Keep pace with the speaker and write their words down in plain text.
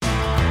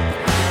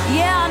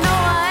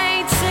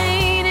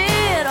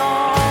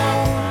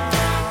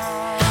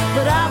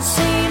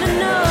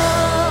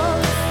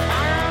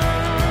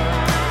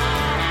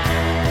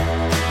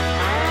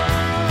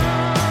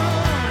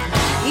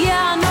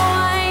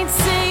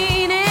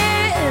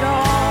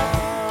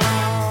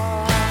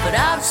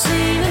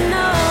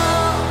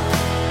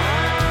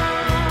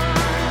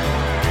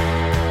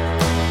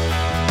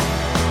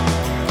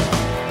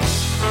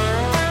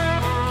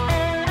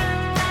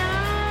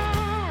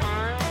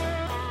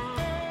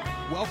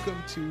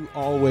Welcome to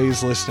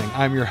Always Listening.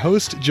 I'm your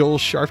host, Joel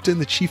Sharpton,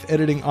 the Chief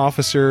Editing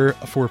Officer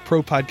for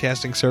Pro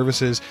Podcasting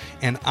Services,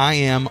 and I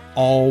am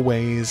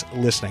always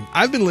listening.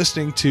 I've been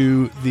listening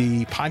to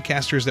the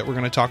podcasters that we're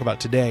going to talk about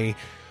today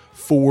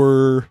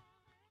for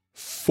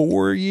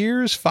 5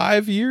 years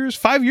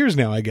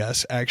now, I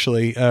guess,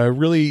 actually.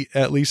 Really,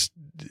 at least,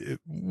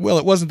 well,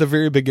 it wasn't the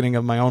very beginning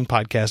of my own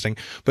podcasting,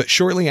 but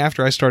shortly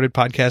after I started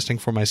podcasting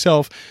for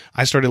myself,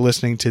 I started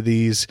listening to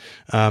these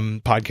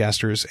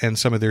podcasters and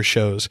some of their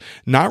shows.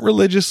 Not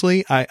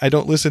religiously. I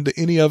don't listen to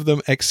any of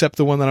them except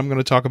the one that I'm going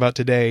to talk about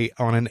today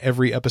on an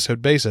every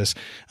episode basis.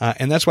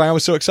 And that's why I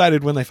was so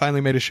excited when they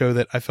finally made a show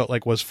that I felt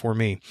like was for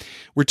me.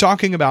 We're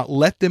talking about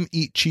Let Them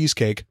Eat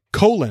Cheesecake,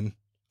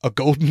 a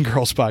Golden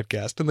Girls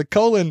podcast. And the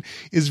colon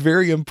is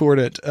very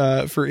important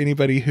for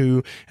anybody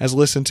who has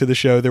listened to the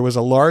show. There was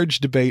a large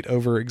debate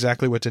over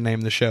exactly what to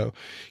name the show.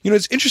 You know,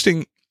 it's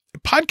interesting.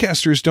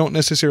 Podcasters don't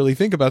necessarily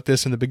think about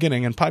this in the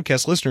beginning, and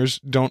podcast listeners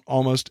don't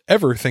almost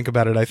ever think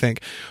about it, I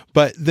think.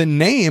 But the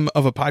name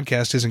of a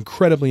podcast is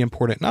incredibly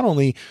important, not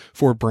only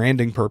for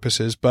branding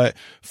purposes, but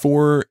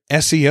for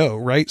SEO,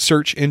 right?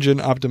 Search engine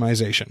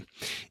optimization.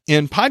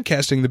 In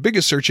podcasting, the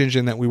biggest search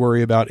engine that we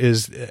worry about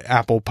is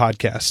Apple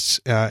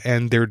Podcasts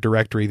and their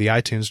directory, the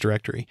iTunes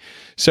directory.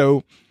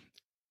 So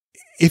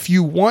if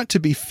you want to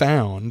be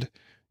found,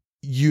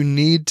 you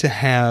need to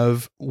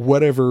have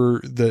whatever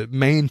the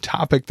main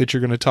topic that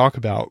you're going to talk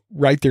about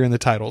right there in the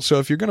title. So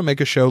if you're going to make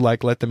a show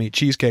like Let Them Eat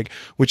Cheesecake,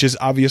 which is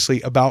obviously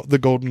about the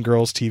Golden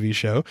Girls TV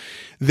show,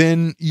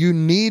 then you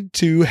need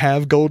to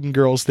have Golden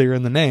Girls there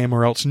in the name,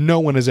 or else no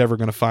one is ever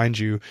going to find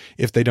you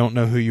if they don't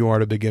know who you are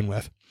to begin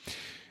with.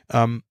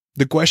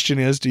 The question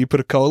is, do you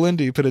put a colon?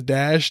 Do you put a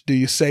dash? Do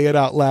you say it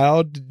out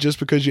loud? Just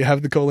because you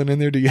have the colon in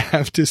there, do you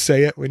have to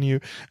say it when you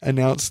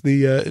announce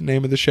the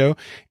name of the show?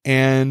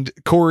 And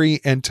Corey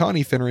and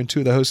Tawny Finneran, two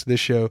of the hosts of this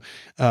show,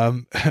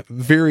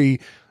 very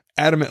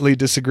adamantly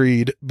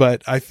disagreed,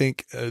 but I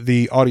think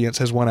the audience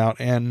has won out,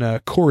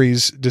 and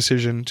Corey's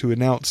decision to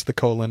announce the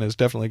colon is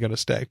definitely going to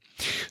stay.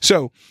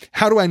 So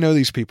how do I know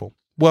these people?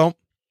 Well,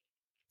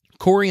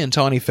 Corey and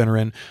Tawny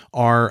Finneran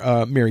are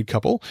a married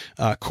couple.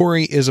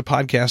 Corey is a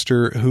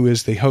podcaster who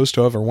is the host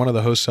of, or one of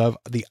the hosts of,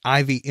 the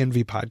Ivy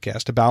Envy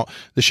podcast about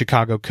the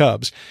Chicago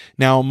Cubs.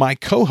 Now, my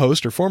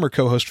co-host, or former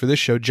co-host for this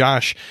show,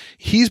 Josh,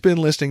 he's been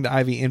listening to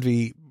Ivy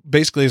Envy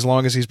basically as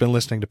long as he's been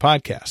listening to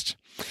podcasts.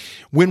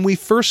 When we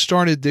first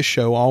started this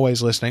show,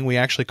 Always Listening, we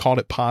actually called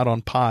it Pod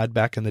on Pod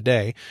back in the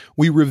day.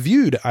 We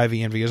reviewed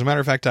Ivy Envy. As a matter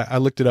of fact, I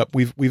looked it up.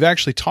 We've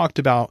actually talked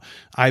about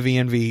Ivy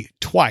Envy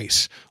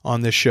twice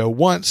on this show.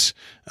 Once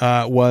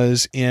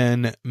was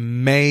in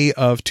May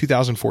of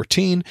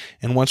 2014,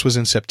 and once was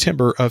in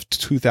September of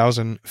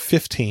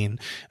 2015.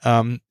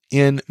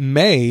 In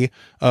May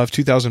of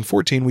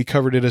 2014, we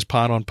covered it as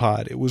Pod on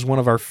Pod. It was one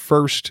of our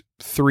first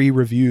 3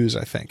 reviews,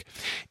 I think.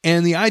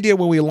 And the idea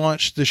when we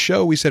launched the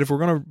show, we said, if we're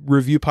going to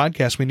review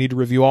podcasts, we need to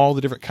review all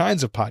the different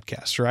kinds of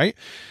podcasts, right?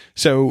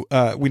 So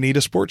we need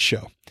a sports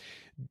show.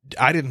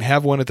 I didn't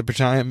have one at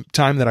the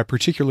time that I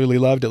particularly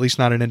loved, at least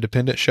not an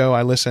independent show.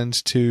 I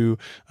listened to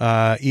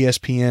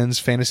ESPN's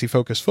Fantasy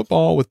Focus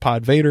Football with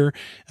Pod Vader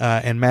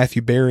and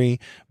Matthew Berry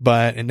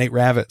and Nate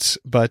Ravitz,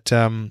 but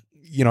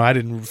I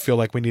didn't feel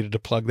like we needed to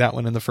plug that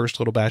one in the first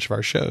little batch of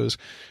our shows.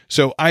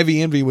 So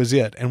Ivy Envy was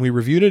it. And we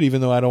reviewed it,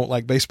 even though I don't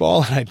like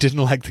baseball and I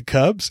didn't like the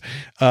Cubs,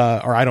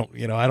 or I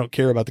don't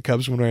care about the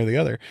Cubs one way or the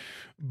other.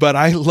 But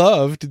I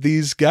loved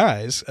these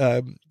guys.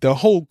 The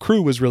whole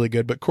crew was really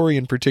good, but Corey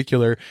in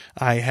particular,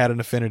 I had an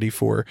affinity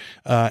for,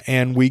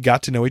 and we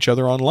got to know each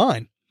other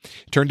online.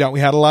 Turned out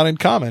we had a lot in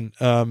common.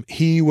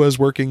 He was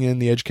working in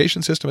the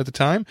education system at the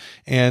time,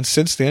 and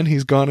since then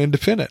he's gone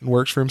independent and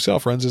works for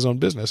himself, runs his own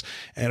business.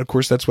 And of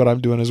course, that's what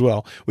I'm doing as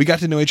well. We got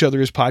to know each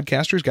other as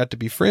podcasters, got to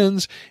be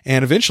friends,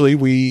 and eventually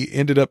we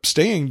ended up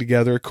staying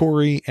together.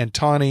 Corey and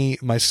Tawny,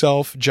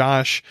 myself,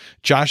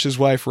 Josh's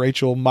wife,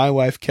 Rachel, my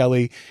wife,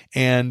 Kelly,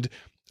 and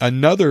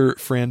another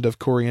friend of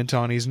Corey and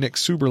Tawny's, Nick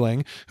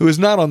Suberling, who is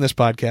not on this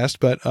podcast,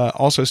 but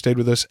also stayed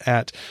with us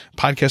at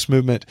Podcast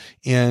Movement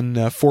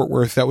in Fort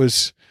Worth. That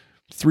was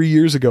 3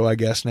 years ago, I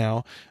guess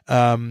now.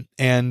 And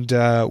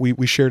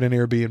we shared an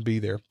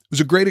Airbnb there. It was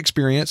a great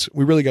experience.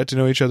 We really got to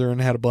know each other and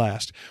had a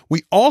blast.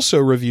 We also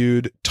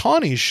reviewed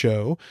Tawny's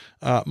show,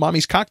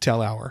 Mommy's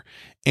Cocktail Hour.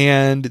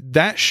 And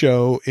that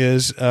show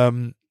is,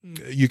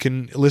 you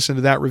can listen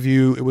to that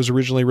review. It was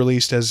originally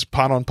released as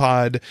Pod on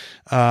Pod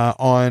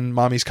on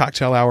Mommy's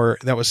Cocktail Hour.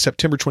 That was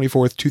September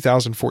 24th,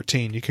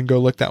 2014. You can go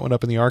look that one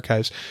up in the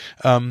archives.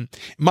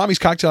 Mommy's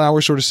Cocktail Hour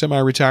is sort of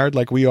semi-retired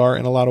like we are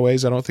in a lot of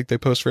ways. I don't think they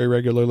post very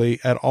regularly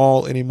at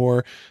all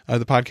anymore,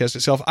 the podcast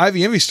itself.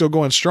 Ivy Envy is still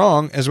going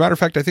strong. As a matter of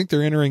fact, I think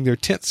they're entering their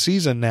 10th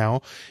season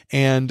now.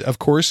 And of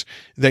course,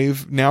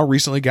 they've now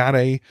recently got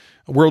a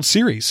World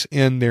Series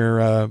in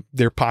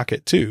their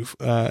pocket too,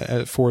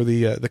 for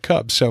the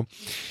Cubs. So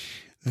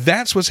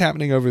that's what's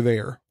happening over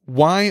there.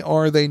 Why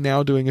are they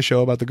now doing a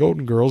show about the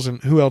Golden Girls,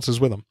 and who else is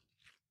with them?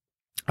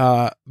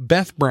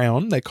 Beth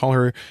Brown, they call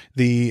her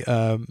the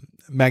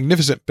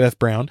magnificent Beth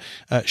Brown.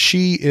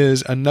 She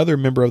is another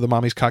member of the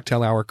Mommy's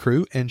Cocktail Hour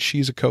crew, and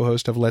she's a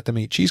co-host of Let Them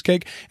Eat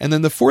Cheesecake. And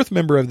then the fourth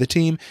member of the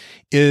team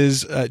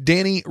is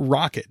Danny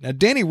Rocket. Now,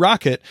 Danny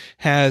Rocket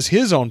has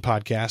his own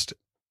podcast,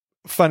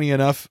 funny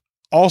enough,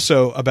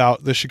 also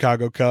about the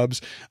Chicago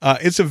Cubs.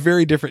 It's a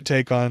very different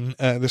take on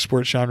the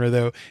sports genre,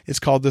 though. It's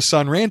called the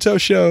San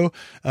Ranto Show,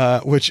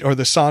 or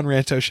the San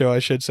Ranto Show, I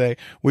should say,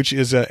 which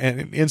is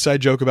an inside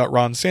joke about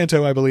Ron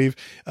Santo, I believe.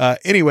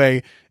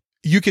 Anyway,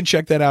 you can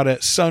check that out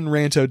at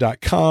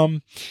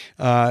sunranto.com.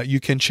 You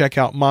can check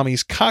out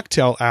Mommy's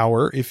Cocktail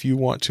Hour if you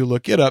want to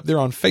look it up. They're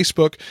on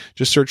Facebook.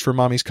 Just search for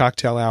Mommy's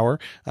Cocktail Hour.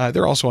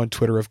 They're also on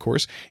Twitter, of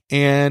course.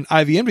 And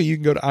Ivy Envy, you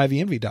can go to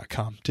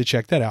ivyenvy.com to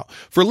check that out.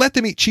 For Let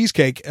Them Eat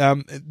Cheesecake,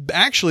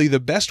 actually the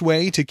best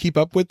way to keep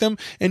up with them,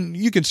 and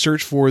you can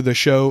search for the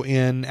show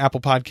in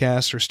Apple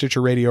Podcasts or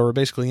Stitcher Radio or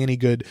basically any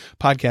good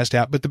podcast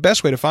app, but the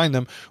best way to find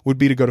them would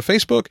be to go to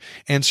Facebook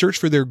and search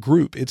for their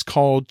group. It's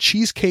called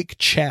Cheesecake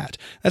Chat.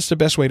 That's the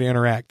best way to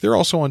interact. They're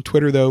also on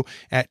Twitter, though,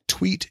 at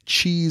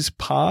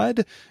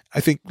TweetCheesePod. I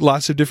think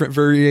lots of different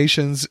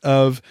variations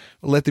of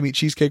Let Them Eat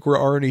Cheesecake were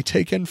already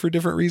taken for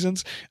different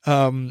reasons.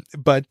 So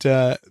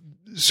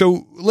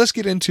let's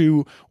get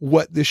into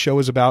what this show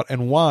is about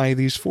and why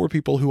these four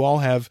people who all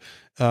have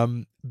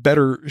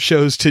better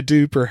shows to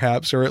do,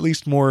 perhaps, or at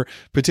least more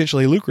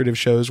potentially lucrative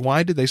shows,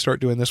 why did they start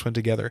doing this one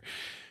together?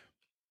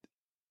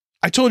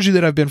 I told you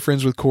that I've been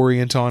friends with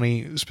Corey and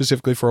Tawny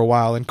specifically for a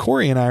while, and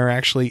Corey and I are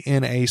actually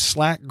in a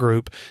Slack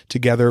group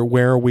together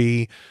where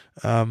we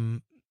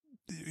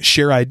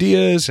share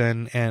ideas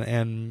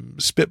and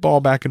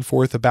spitball back and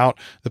forth about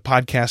the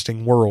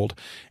podcasting world.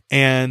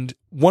 And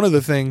one of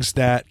the things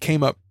that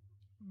came up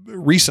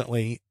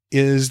recently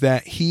is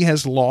that he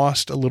has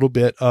lost a little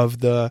bit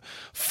of the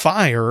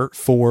fire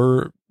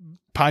for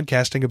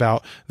podcasting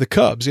about the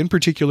Cubs. In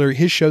particular,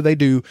 his show, they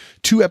do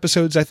 2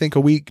 episodes, I think,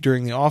 a week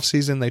during the off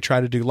season. They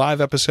try to do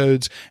live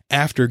episodes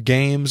after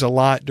games a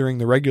lot during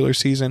the regular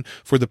season.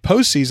 For the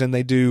postseason,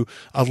 they do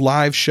a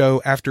live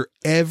show after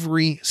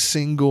every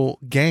single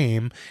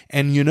game.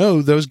 And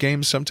those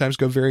games sometimes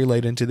go very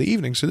late into the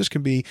evening. So this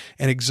can be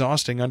an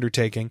exhausting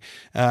undertaking.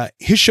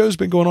 His show's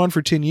been going on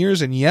for 10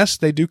 years. And yes,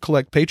 they do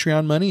collect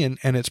Patreon money and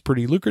it's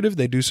pretty lucrative.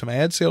 They do some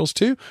ad sales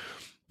too.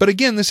 But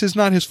again, this is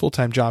not his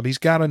full-time job. He's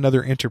got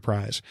another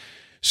enterprise.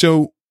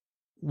 So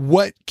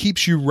what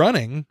keeps you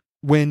running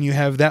when you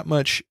have that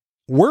much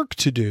work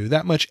to do,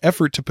 that much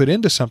effort to put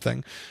into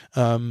something?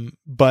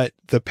 But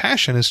the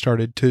passion has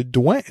started to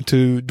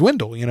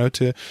dwindle,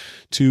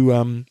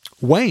 to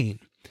wane.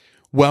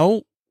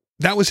 Well,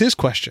 that was his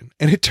question.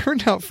 And it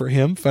turned out for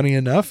him, funny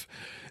enough,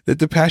 that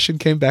the passion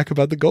came back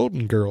about the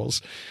Golden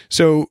Girls.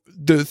 So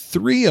the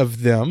 3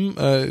 of them,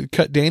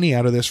 cut Danny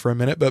out of this for a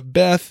minute, but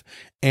Beth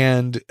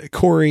and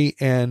Corey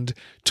and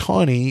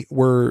Tawny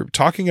were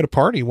talking at a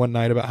party one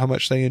night about how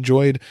much they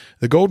enjoyed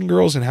the Golden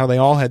Girls and how they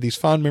all had these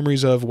fond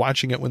memories of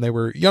watching it when they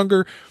were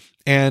younger.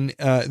 And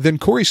then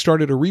Corey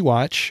started a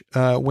rewatch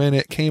when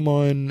it came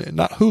on,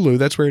 not Hulu,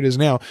 that's where it is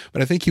now,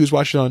 but I think he was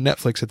watching it on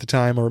Netflix at the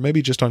time, or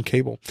maybe just on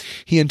cable.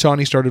 He and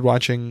Tawny started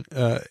watching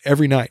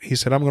every night. He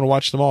said, I'm going to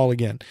watch them all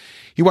again.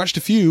 He watched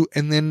a few,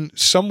 and then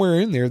somewhere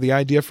in there, the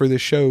idea for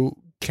this show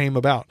came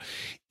about.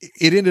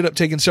 It ended up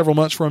taking several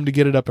months for him to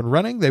get it up and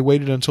running. They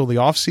waited until the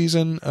off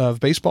season of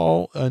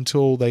baseball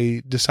until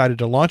they decided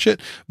to launch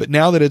it. But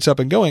now that it's up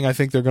and going, I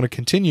think they're going to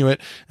continue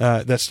it.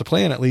 That's the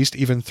plan, at least,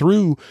 even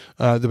through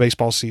the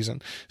baseball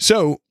season.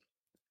 So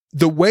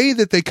the way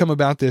that they come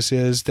about this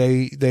is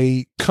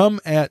they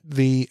come at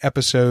the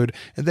episode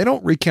and they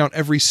don't recount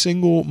every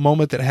single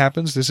moment that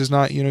happens. This is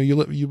not,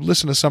 you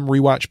listen to some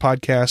rewatch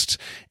podcasts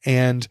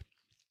and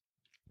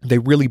they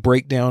really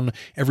break down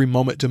every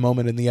moment to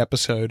moment in the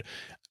episode.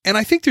 And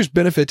I think there's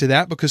benefit to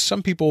that because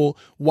some people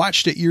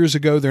watched it years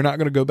ago. They're not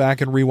going to go back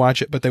and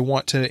rewatch it, but they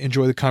want to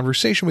enjoy the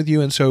conversation with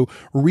you. And so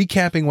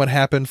recapping what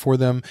happened for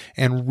them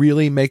and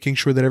really making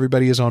sure that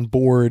everybody is on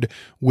board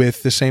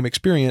with the same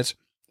experience,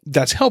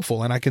 that's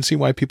helpful. And I can see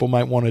why people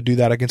might want to do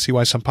that. I can see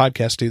why some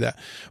podcasts do that,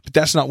 but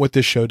that's not what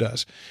this show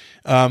does.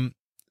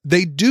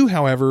 They do,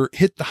 however,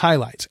 hit the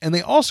highlights, and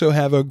they also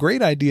have a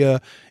great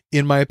idea,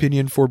 in my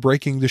opinion, for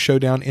breaking the show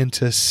down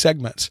into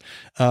segments.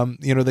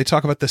 They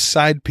talk about the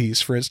side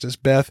piece. For instance,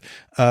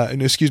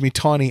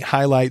 Tawny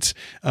highlights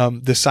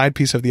the side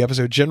piece of the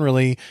episode.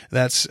 Generally,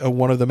 that's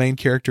one of the main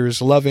characters'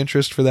 love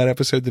interest for that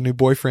episode, the new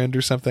boyfriend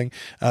or something.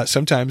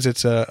 Sometimes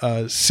it's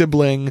a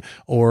sibling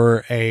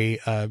or a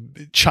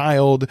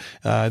child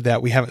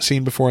that we haven't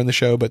seen before in the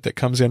show, but that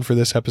comes in for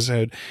this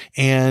episode.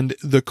 And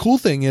the cool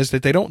thing is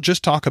that they don't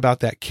just talk about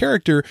that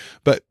character,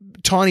 but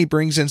Tawny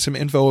brings in some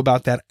info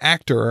about that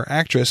actor or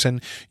actress,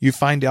 and you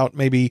find out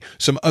maybe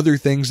some other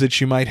things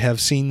that you might have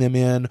seen them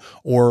in,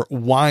 or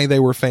why they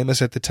were famous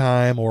at the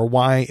time, or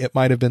why it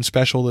might have been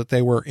special that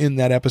they were in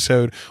that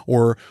episode,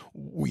 or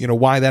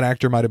why that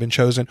actor might have been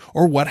chosen,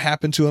 or what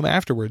happened to him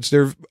afterwards.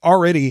 They're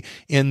already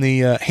in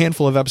the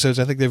handful of episodes.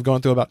 I think they've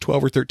gone through about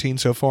 12 or 13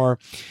 so far.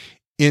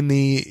 In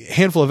the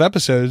handful of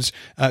episodes,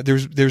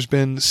 there's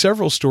been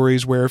several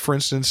stories where, for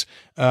instance,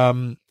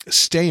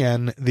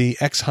 Stan, the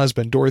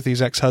ex-husband,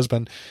 Dorothy's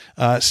ex-husband,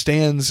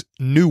 Stan's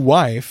new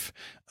wife,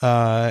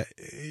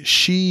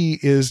 she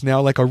is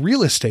now like a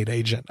real estate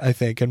agent, I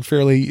think, and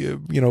fairly,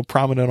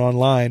 prominent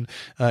online,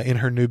 in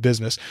her new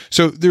business.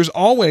 So there's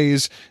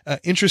always,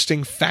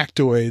 interesting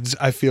factoids,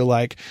 I feel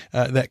like,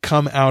 that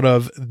come out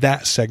of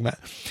that segment.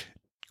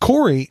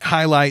 Corey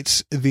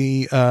highlights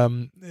the,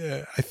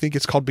 I think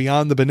it's called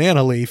Beyond the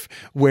Banana Leaf,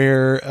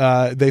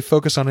 where they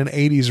focus on an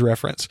 80s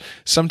reference.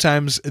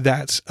 Sometimes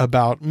that's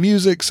about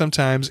music.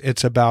 Sometimes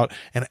it's about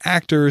an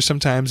actor.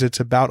 Sometimes it's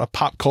about a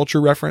pop culture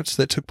reference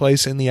that took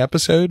place in the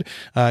episode.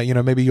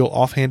 Maybe you'll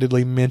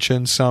offhandedly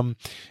mention some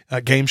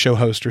game show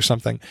host or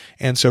something.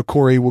 And so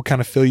Corey will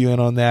kind of fill you in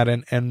on that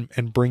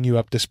and bring you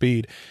up to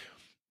speed.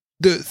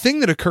 The thing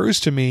that occurs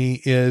to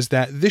me is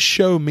that this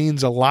show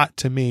means a lot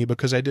to me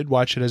because I did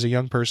watch it as a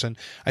young person.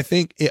 I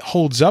think it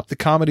holds up. The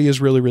comedy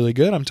is really, really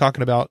good. I'm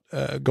talking about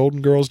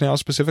Golden Girls now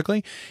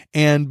specifically.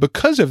 And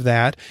because of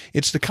that,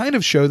 it's the kind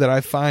of show that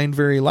I find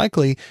very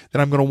likely that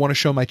I'm going to want to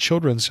show my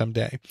children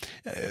someday.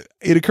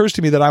 It occurs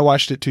to me that I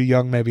watched it too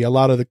young, maybe. A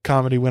lot of the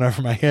comedy went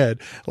over my head.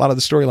 A lot of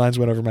the storylines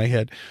went over my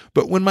head.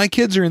 But when my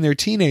kids are in their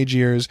teenage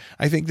years,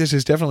 I think this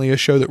is definitely a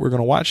show that we're going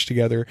to watch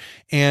together.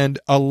 And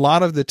a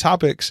lot of the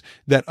topics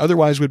that otherwise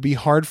would be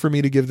hard for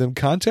me to give them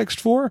context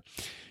for,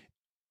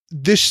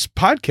 this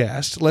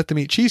podcast, Let Them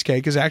Eat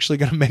Cheesecake, is actually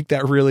going to make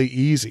that really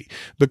easy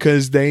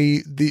because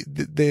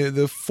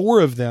the four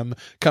of them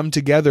come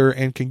together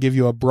and can give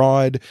you a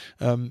broad,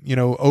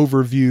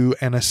 overview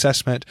and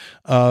assessment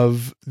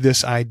of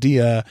this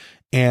idea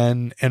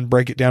and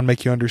break it down,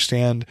 make you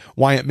understand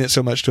why it meant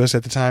so much to us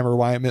at the time or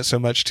why it meant so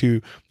much to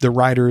the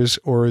writers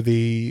or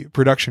the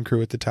production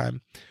crew at the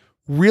time.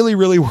 Really,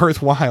 really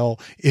worthwhile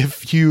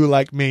if you,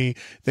 like me,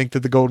 think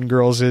that the Golden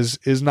Girls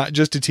is not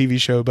just a TV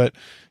show, but,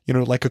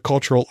 like a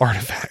cultural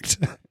artifact.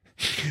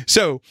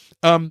 So,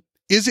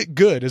 is it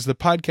good? Is the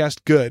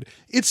podcast good?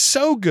 It's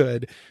so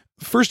good.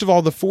 First of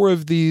all, the four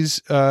of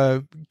these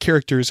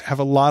characters have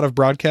a lot of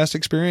broadcast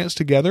experience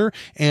together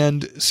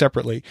and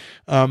separately.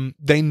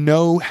 They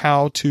know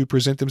how to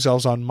present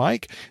themselves on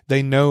mic.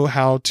 They know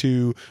how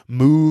to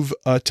move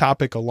a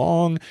topic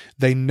along.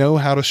 They know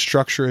how to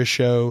structure a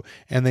show,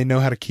 and they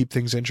know how to keep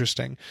things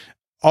interesting.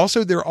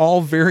 Also, they're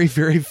all very,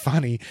 very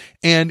funny.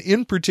 And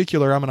in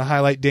particular, I'm going to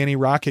highlight Danny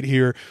Rocket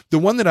here. The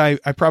one that I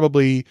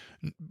probably,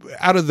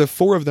 out of the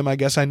four of them, I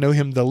guess I know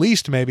him the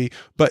least maybe,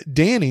 but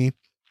Danny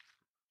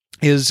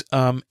is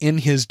in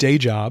his day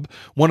job.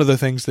 One of the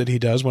things that he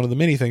does, one of the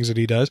many things that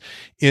he does,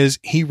 is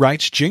he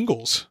writes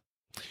jingles.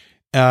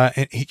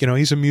 And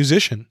he's a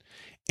musician,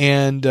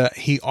 and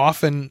he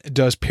often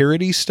does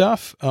parody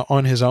stuff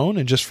on his own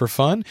and just for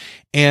fun.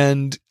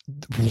 And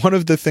one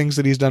of the things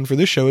that he's done for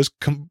this show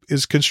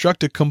is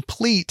construct a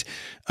complete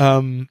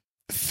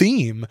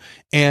theme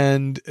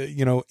and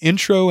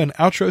intro and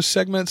outro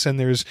segments, and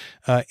there's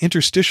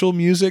interstitial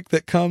music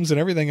that comes and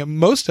everything, and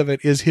most of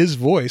it is his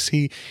voice.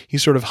 He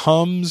sort of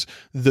hums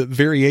the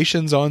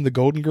variations on the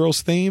Golden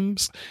Girls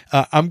themes.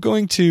 I'm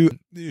going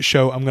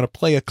to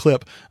play a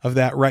clip of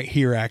that right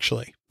here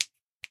actually.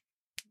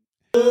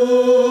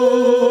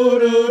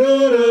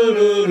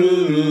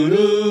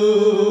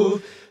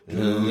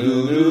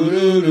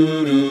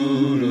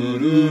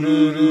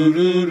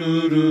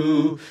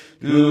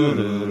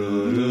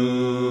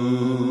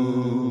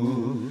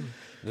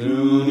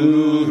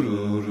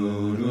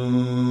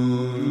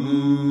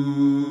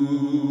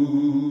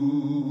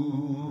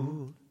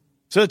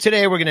 So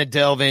today we're going to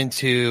delve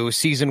into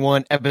Season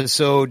 1,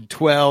 Episode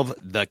 12,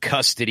 The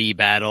Custody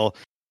Battle.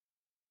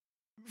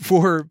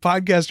 For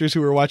podcasters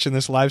who are watching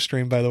this live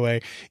stream, by the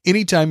way,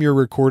 anytime you're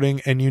recording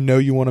and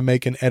you want to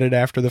make an edit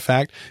after the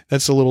fact,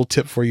 that's a little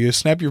tip for you.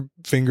 Snap your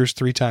fingers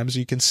 3 times.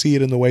 You can see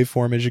it in the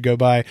waveform as you go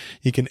by.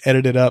 You can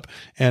edit it up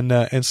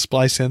and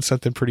splice in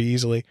something pretty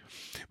easily.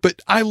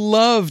 But I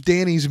love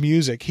Danny's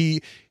music.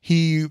 He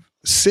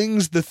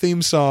sings the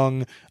theme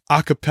song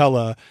a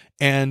cappella,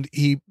 and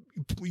he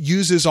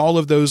uses all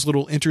of those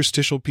little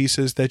interstitial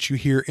pieces that you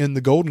hear in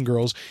the Golden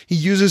Girls. He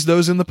uses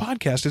those in the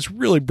podcast. It's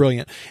really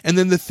brilliant. And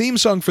then the theme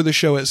song for the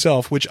show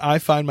itself, which I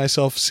find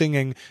myself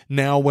singing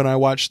now when I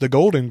watch the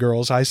Golden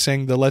Girls, I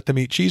sing the Let Them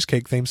Eat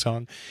Cheesecake theme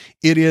song.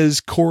 It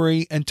is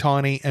Corey and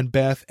Tawny and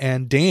Beth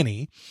and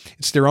Danny.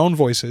 It's their own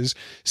voices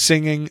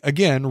singing,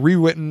 again,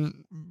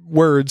 rewritten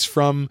words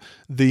from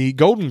the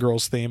Golden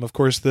Girls theme. Of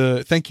course,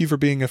 the Thank You for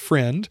Being a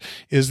Friend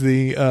is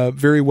the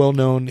very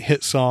well-known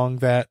hit song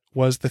that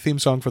was the theme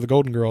song for the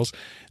Golden Girls.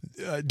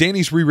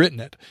 Danny's rewritten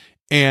it.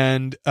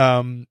 And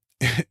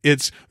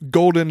it's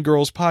Golden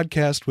Girls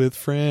Podcast with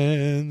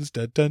Friends.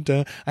 Dun, dun,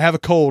 dun. I have a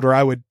cold or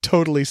I would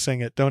totally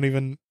sing it. Don't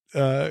even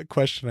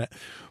question it.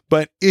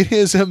 But it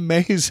is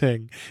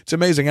amazing. It's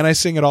amazing. And I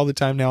sing it all the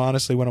time now,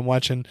 honestly, when I'm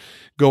watching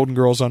Golden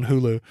Girls on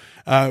Hulu,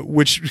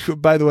 which,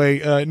 by the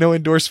way, no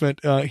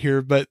endorsement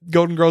here, but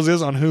Golden Girls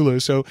is on Hulu.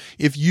 So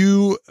if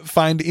you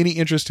find any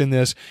interest in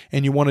this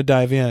and you want to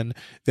dive in,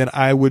 then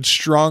I would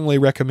strongly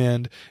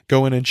recommend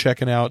going and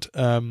checking out,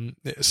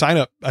 sign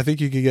up. I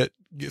think you could get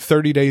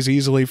 30 days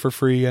easily for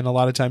free. And a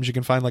lot of times you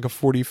can find like a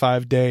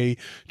 45-day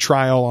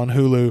trial on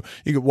Hulu.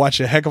 You could watch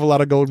a heck of a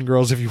lot of Golden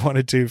Girls if you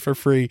wanted to for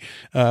free,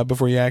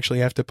 before you actually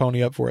have to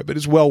pony up for it. But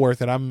it's well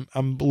worth it. I'm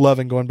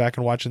loving going back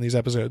and watching these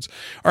episodes.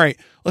 All right,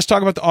 let's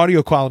talk about the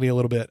audio quality a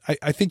little bit.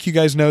 I think you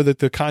guys know that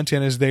the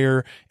content is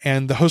there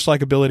and the host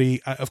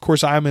likability. Of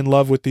course, I'm in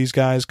love with these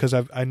guys because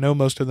I know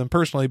most of them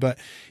personally, but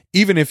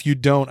even if you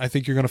don't, I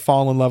think you're going to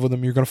fall in love with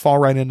them. You're going to fall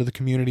right into the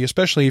community,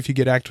 especially if you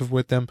get active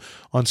with them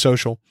on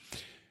social.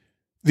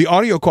 The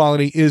audio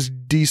quality is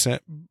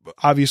decent,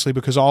 obviously,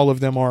 because all of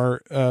them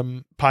are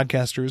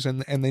podcasters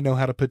and they know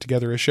how to put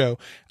together a show.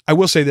 I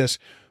will say this,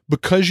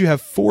 because you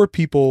have 4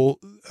 people,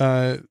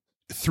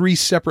 3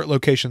 separate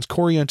locations.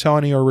 Corey and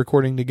Tony are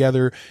recording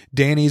together.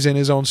 Danny's in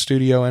his own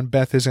studio and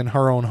Beth is in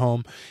her own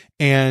home.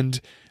 And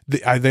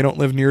they don't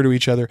live near to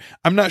each other.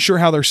 I'm not sure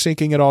how they're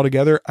syncing it all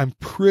together. I'm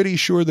pretty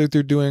sure that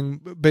they're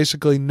doing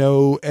basically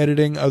no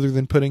editing other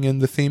than putting in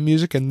the theme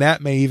music. And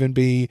that may even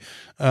be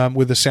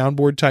with a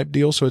soundboard type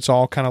deal. So it's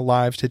all kind of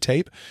live to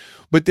tape.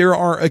 But there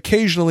are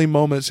occasionally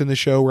moments in the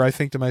show where I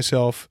think to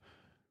myself,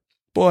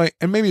 boy,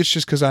 and maybe it's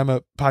just because I'm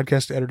a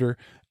podcast editor,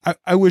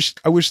 I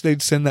wish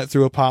they'd send that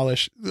through a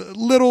polish.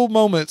 Little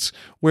moments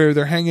where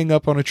they're hanging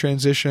up on a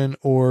transition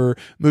or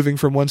moving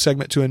from one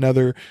segment to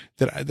another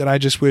that I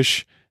just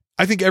wish.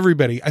 I think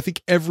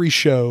every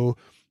show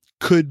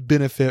could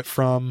benefit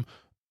from,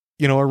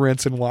 a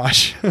rinse and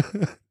wash.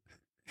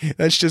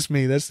 That's just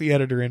me. That's the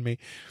editor in me.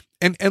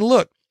 And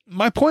look,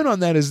 my point on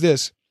that is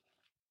this.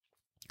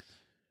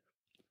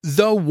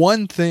 The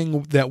one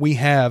thing that we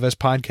have as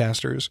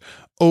podcasters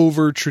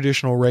over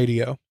traditional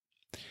radio,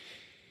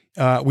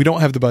 we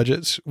don't have the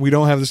budgets. We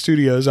don't have the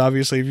studios.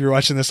 Obviously, if you're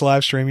watching this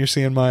live stream, you're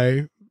seeing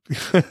my,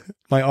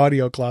 my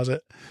audio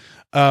closet.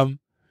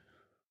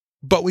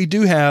 But we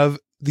do have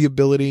the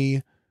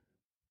ability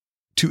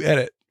to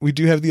edit. We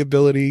do have the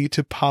ability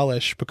to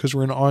polish because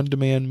we're an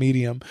on-demand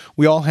medium.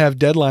 We all have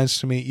deadlines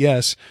to meet,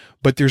 yes,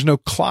 but there's no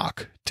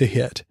clock to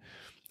hit.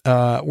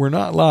 We're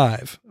not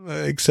live,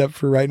 except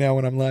for right now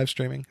when I'm live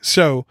streaming.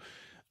 So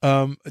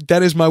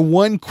that is my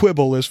one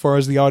quibble as far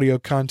as the audio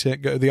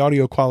content, the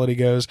audio quality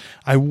goes.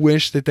 I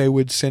wish that they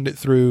would send it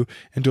through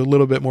and do a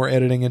little bit more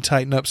editing and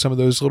tighten up some of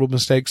those little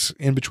mistakes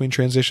in between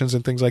transitions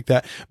and things like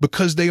that,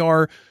 because they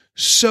are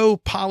so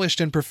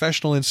polished and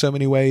professional in so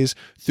many ways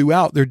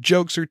throughout. Their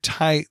jokes are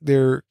tight.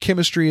 Their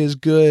chemistry is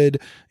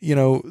good.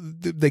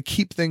 They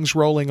keep things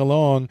rolling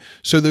along.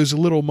 So those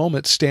little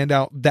moments stand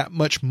out that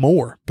much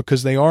more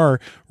because they are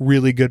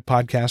really good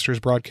podcasters,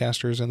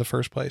 broadcasters in the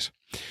first place.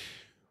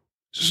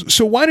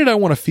 So why did I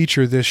want to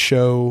feature this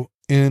show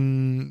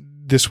in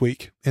this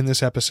week, in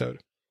this episode?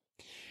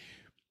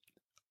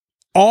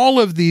 All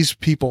of these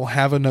people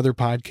have another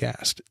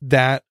podcast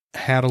that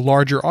had a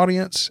larger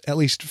audience, at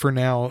least for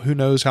now. Who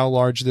knows how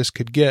large this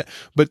could get,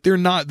 but they're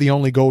not the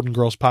only Golden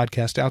Girls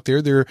podcast out there.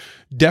 They're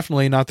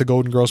definitely not the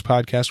Golden Girls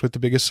podcast with the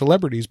biggest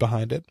celebrities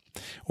behind it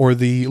or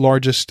the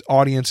largest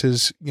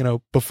audiences,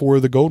 before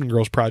the Golden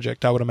Girls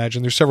project. I would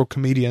imagine there's several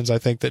comedians, I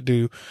think, that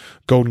do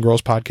Golden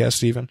Girls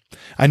podcasts even.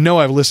 I know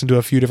I've listened to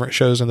a few different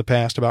shows in the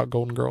past about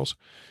Golden Girls.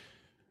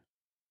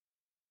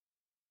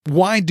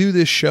 Why do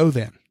this show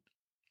then?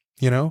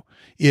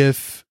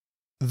 If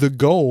the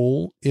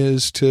goal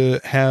is to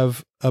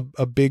have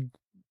a big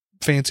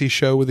fancy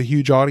show with a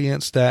huge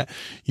audience that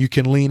you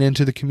can lean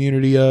into the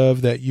community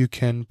of, that you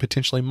can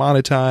potentially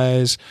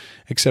monetize,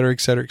 et cetera,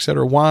 et cetera, et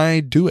cetera.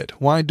 Why do it?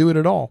 Why do it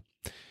at all?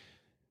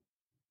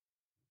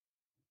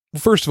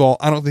 First of all,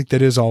 I don't think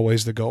that is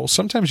always the goal.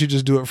 Sometimes you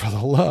just do it for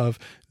the love.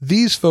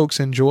 These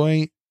folks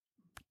enjoy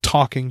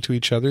talking to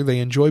each other. They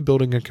enjoy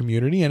building a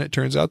community, and it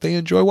turns out they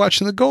enjoy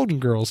watching the Golden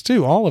Girls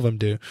too. All of them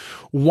do.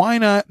 Why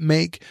not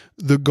make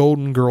the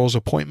Golden Girls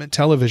appointment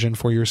television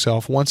for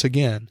yourself once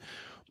again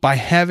by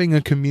having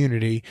a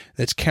community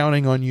that's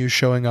counting on you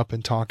showing up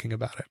and talking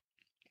about it?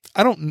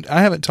 I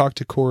haven't talked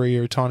to Corey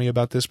or Tawny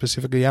about this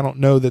specifically. I don't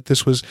know that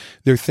this was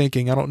their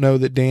thinking. I don't know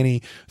that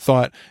Danny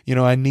thought,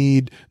 I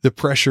need the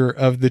pressure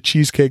of the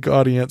Cheesecake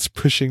audience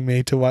pushing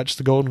me to watch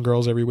the Golden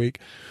Girls every week.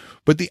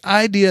 But the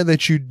idea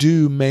that you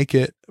do make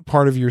it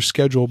part of your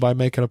schedule by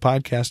making a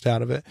podcast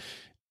out of it,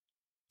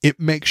 it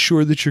makes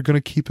sure that you're going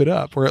to keep it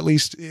up, or at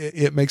least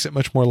it makes it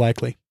much more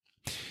likely.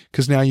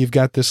 Because now you've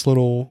got this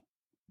little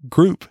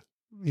group,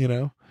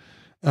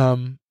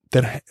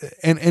 that,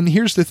 and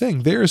here's the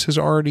thing, theirs has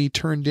already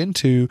turned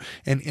into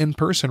an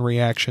in-person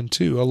reaction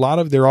too. A lot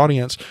of their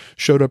audience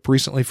showed up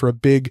recently for a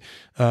big,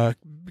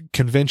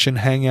 convention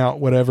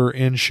hangout, whatever,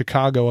 in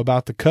Chicago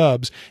about the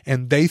Cubs.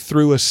 And they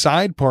threw a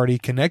side party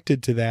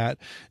connected to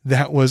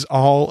that was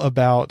all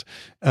about,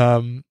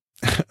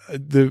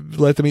 the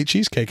Let Them Eat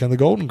Cheesecake and the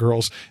Golden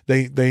Girls.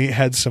 They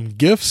had some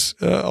gifts,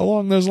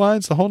 along those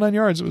lines, the whole 9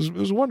 yards. It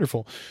was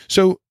wonderful.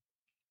 So,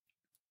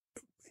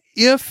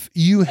 if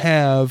you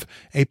have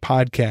a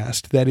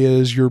podcast that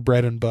is your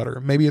bread and butter,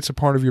 maybe it's a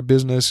part of your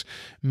business,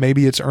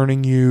 maybe it's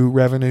earning you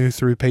revenue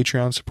through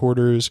Patreon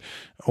supporters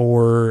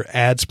or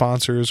ad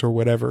sponsors or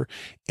whatever,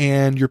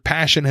 and your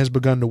passion has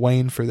begun to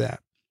wane for that,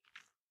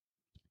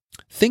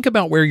 think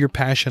about where your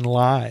passion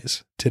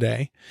lies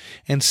today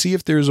and see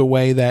if there's a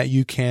way that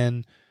you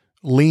can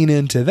lean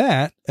into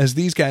that, as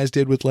these guys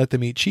did with Let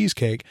Them Eat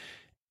Cheesecake,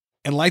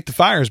 and light the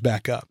fires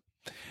back up.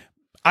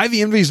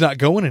 Ivy Envy's not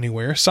going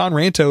anywhere. San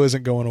Ranto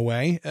isn't going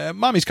away.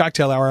 Mommy's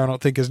Cocktail Hour, I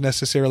don't think, is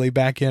necessarily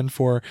back in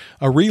for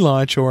a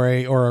relaunch or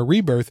a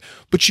rebirth,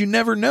 but you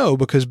never know,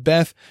 because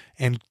Beth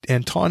and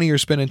Tawny are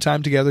spending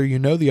time together. You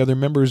know, the other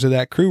members of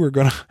that crew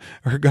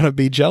are gonna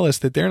be jealous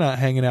that they're not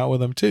hanging out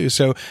with them too.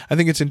 So I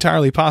think it's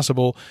entirely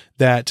possible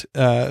that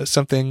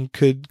something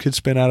could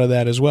spin out of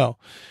that as well.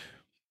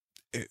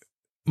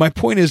 My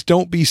point is,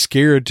 don't be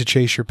scared to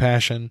chase your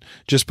passion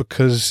just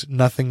because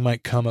nothing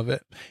might come of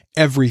it.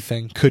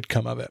 Everything could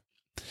come of it.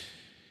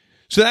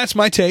 So that's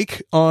my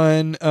take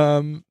on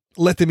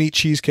Let Them Eat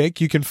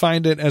Cheesecake. You can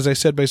find it, as I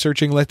said, by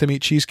searching Let Them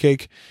Eat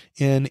Cheesecake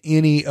in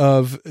any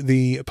of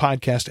the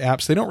podcast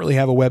apps. They don't really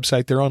have a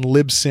website. They're on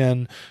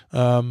Libsyn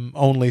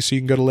only, so you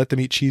can go to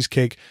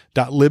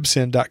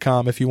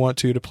letthemeatcheesecake.libsyn.com if you want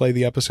to play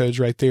the episodes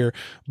right there.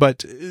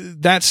 But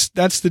that's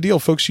the deal,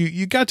 folks.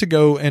 You got to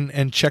go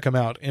and check them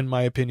out, in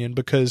my opinion,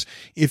 because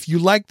if you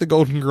like the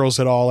Golden Girls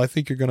at all, I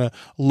think you're going to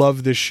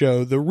love this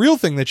show. The real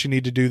thing that you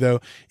need to do,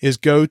 though, is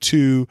go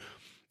to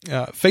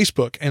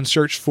Facebook and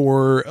search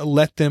for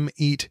Let Them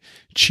Eat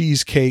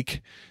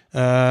Cheesecake.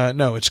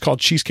 No, it's called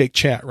Cheesecake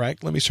Chat,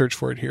 right? Let me search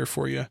for it here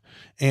for you.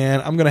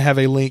 And I'm going to have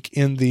a link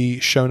in the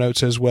show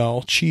notes as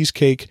well.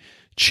 Cheesecake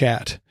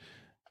Chat.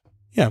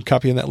 Yeah, I'm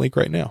copying that link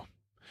right now.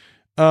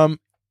 All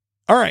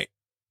right.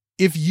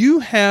 If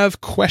you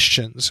have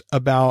questions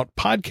about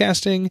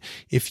podcasting,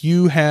 if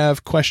you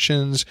have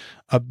questions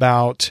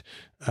about,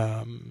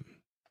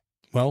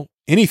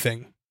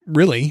 anything,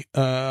 really,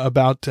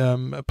 about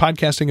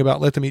podcasting,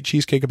 about Let Them Eat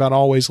Cheesecake, about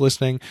always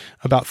listening,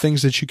 about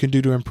things that you can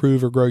do to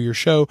improve or grow your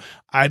show,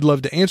 I'd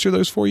love to answer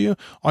those for you.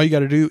 All you got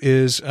to do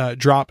is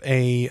drop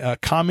a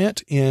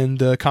comment in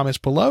the comments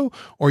below,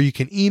 or you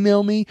can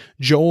email me,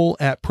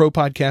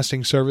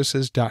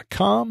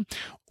 joel@propodcastingservices.com,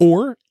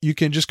 or you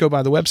can just go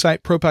by the website,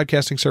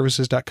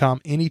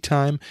 propodcastingservices.com,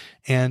 anytime,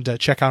 and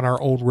check out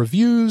our old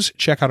reviews,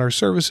 check out our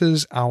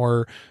services,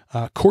 our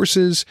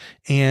courses,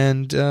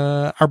 and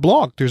our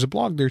blog. There's a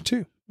blog there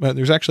too.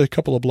 There's actually a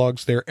couple of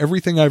blogs there.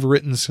 Everything I've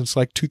written since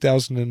like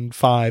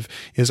 2005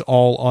 is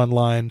all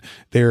online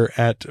there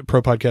at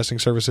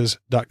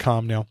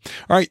propodcastingservices.com now.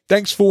 All right.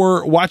 Thanks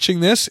for watching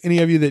this. Any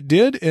of you that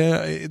did,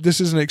 this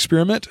is an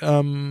experiment.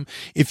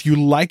 If you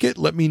like it,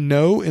 let me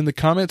know in the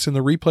comments in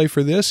the replay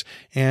for this,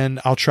 and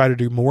I'll try to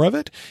do more of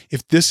it.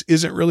 If this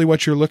isn't really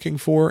what you're looking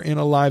for in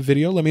a live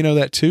video, let me know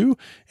that too,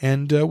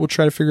 and we'll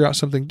try to figure out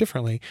something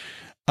differently.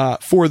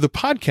 For the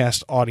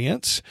podcast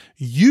audience,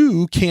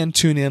 you can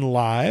tune in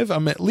live.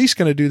 I'm at least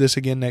going to do this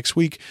again next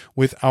week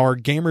with our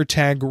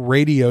Gamertag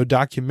Radio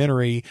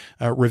documentary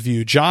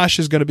review. Josh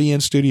is going to be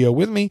in studio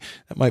with me.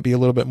 That might be a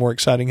little bit more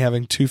exciting,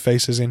 having two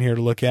faces in here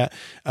to look at.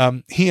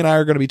 He and I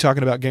are going to be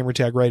talking about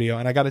Gamertag Radio,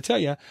 and I got to tell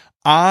you,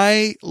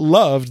 I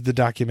loved the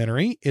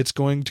documentary. It's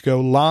going to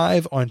go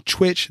live on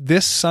Twitch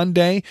this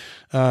Sunday.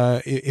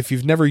 If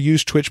you've never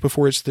used Twitch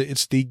before, it's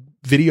the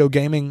video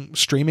gaming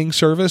streaming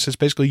service. It's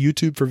basically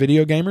YouTube for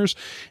video gamers.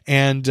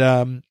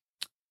 And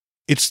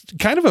it's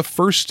kind of a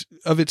first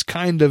of its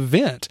kind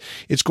event.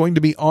 It's going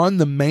to be on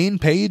the main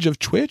page of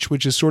Twitch,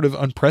 which is sort of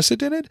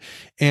unprecedented.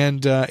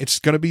 And it's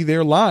going to be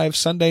there live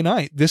Sunday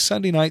night, this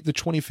Sunday night, the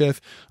 25th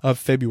of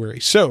February.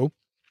 So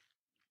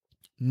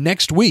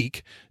next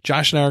week,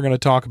 Josh and I are going to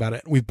talk about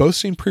it. We've both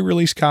seen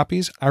pre-release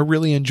copies. I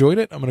really enjoyed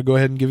it. I'm going to go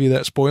ahead and give you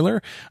that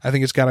spoiler. I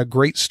think it's got a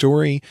great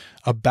story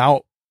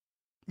about,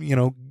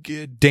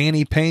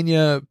 Danny,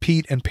 Pena,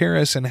 Pete, and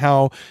Paris, and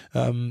how,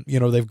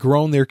 they've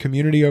grown their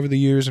community over the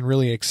years and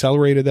really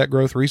accelerated that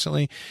growth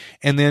recently.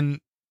 And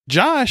then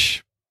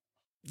Josh,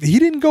 he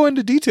didn't go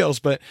into details,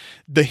 but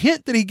the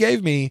hint that he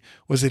gave me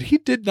was that he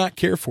did not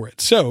care for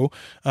it. So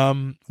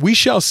we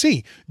shall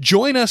see.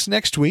 Join us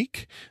next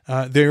week.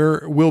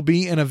 There will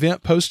be an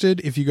event posted.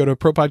 If you go to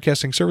Pro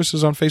Podcasting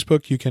Services on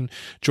Facebook, you can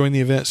join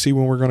the event, see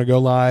when we're going to go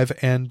live,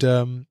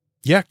 and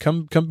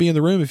come be in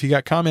the room. If you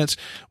got comments,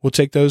 we'll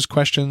take those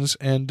questions.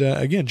 And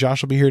again,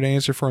 Josh will be here to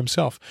answer for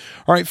himself.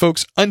 All right,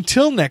 folks,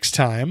 until next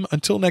time,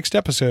 until next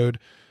episode,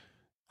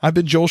 I've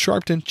been Joel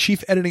Sharpton,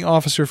 Chief Editing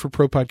Officer for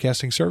Pro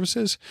Podcasting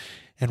Services,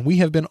 and we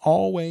have been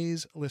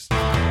always listening.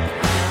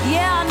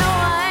 Yeah, I know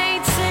I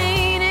ain't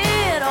seen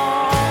it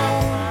all,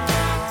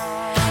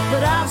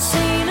 but I've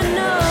seen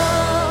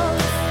enough.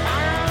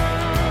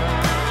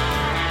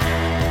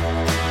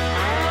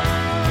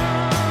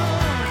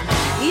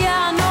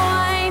 Yeah, I know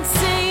I ain't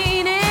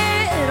seen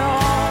it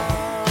all,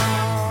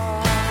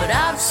 but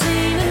I've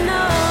seen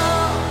enough.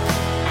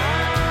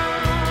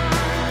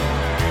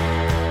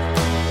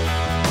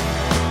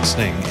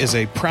 Listening is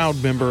a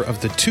proud member of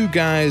the Two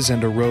Guys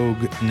and a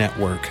Rogue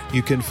network.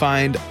 You can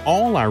find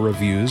all our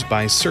reviews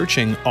by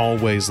searching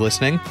Always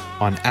Listening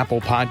on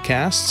Apple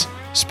Podcasts,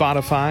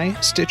 Spotify,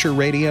 Stitcher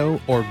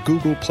Radio, or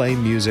Google Play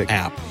Music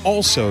app.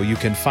 Also, you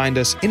can find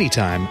us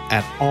anytime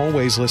at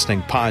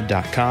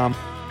alwayslisteningpod.com.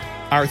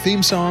 Our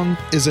theme song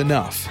is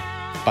Enough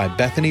by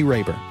Bethany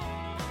Rayburn.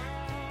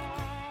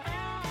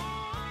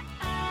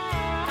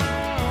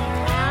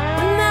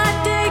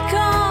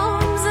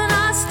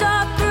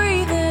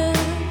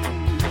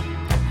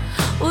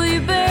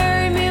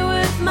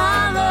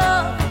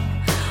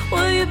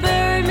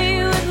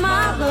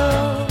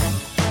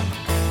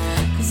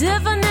 As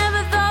if I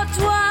never thought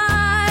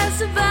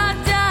twice about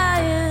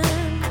dying,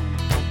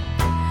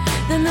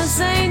 then this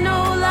ain't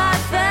no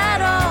life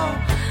at all.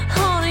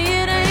 Honey,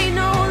 it ain't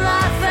no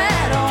life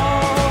at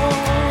all.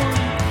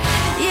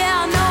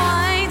 Yeah, I know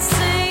I ain't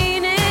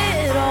seen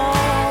it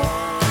all,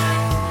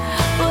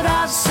 but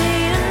I've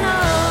seen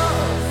enough.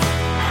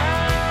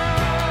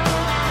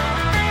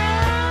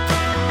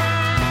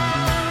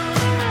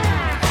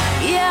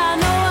 Yeah, I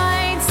know I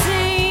ain't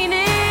seen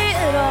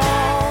it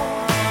all,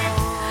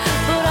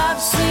 but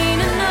I've seen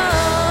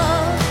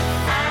enough.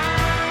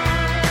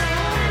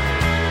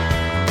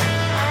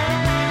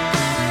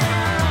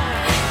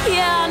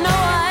 Yeah, I know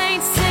I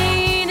ain't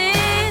seen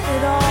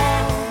it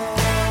all,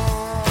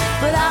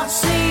 but I've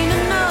seen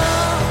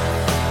enough.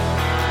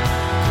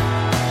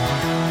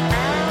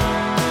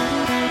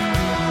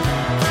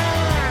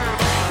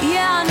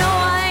 Yeah, I know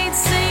I ain't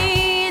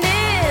seen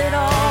it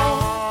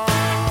all,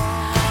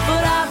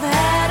 but I've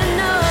had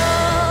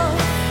enough.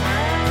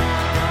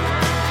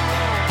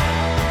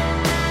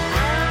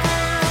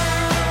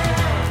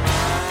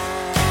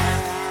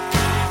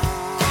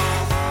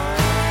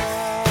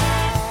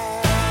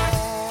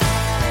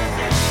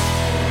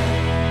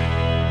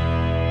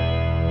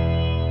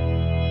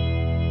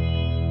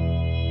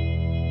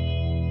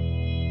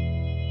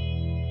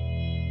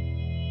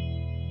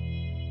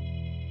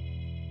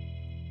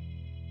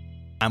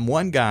 I'm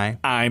one guy,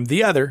 I'm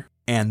the other.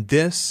 and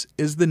this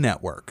is The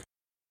Network.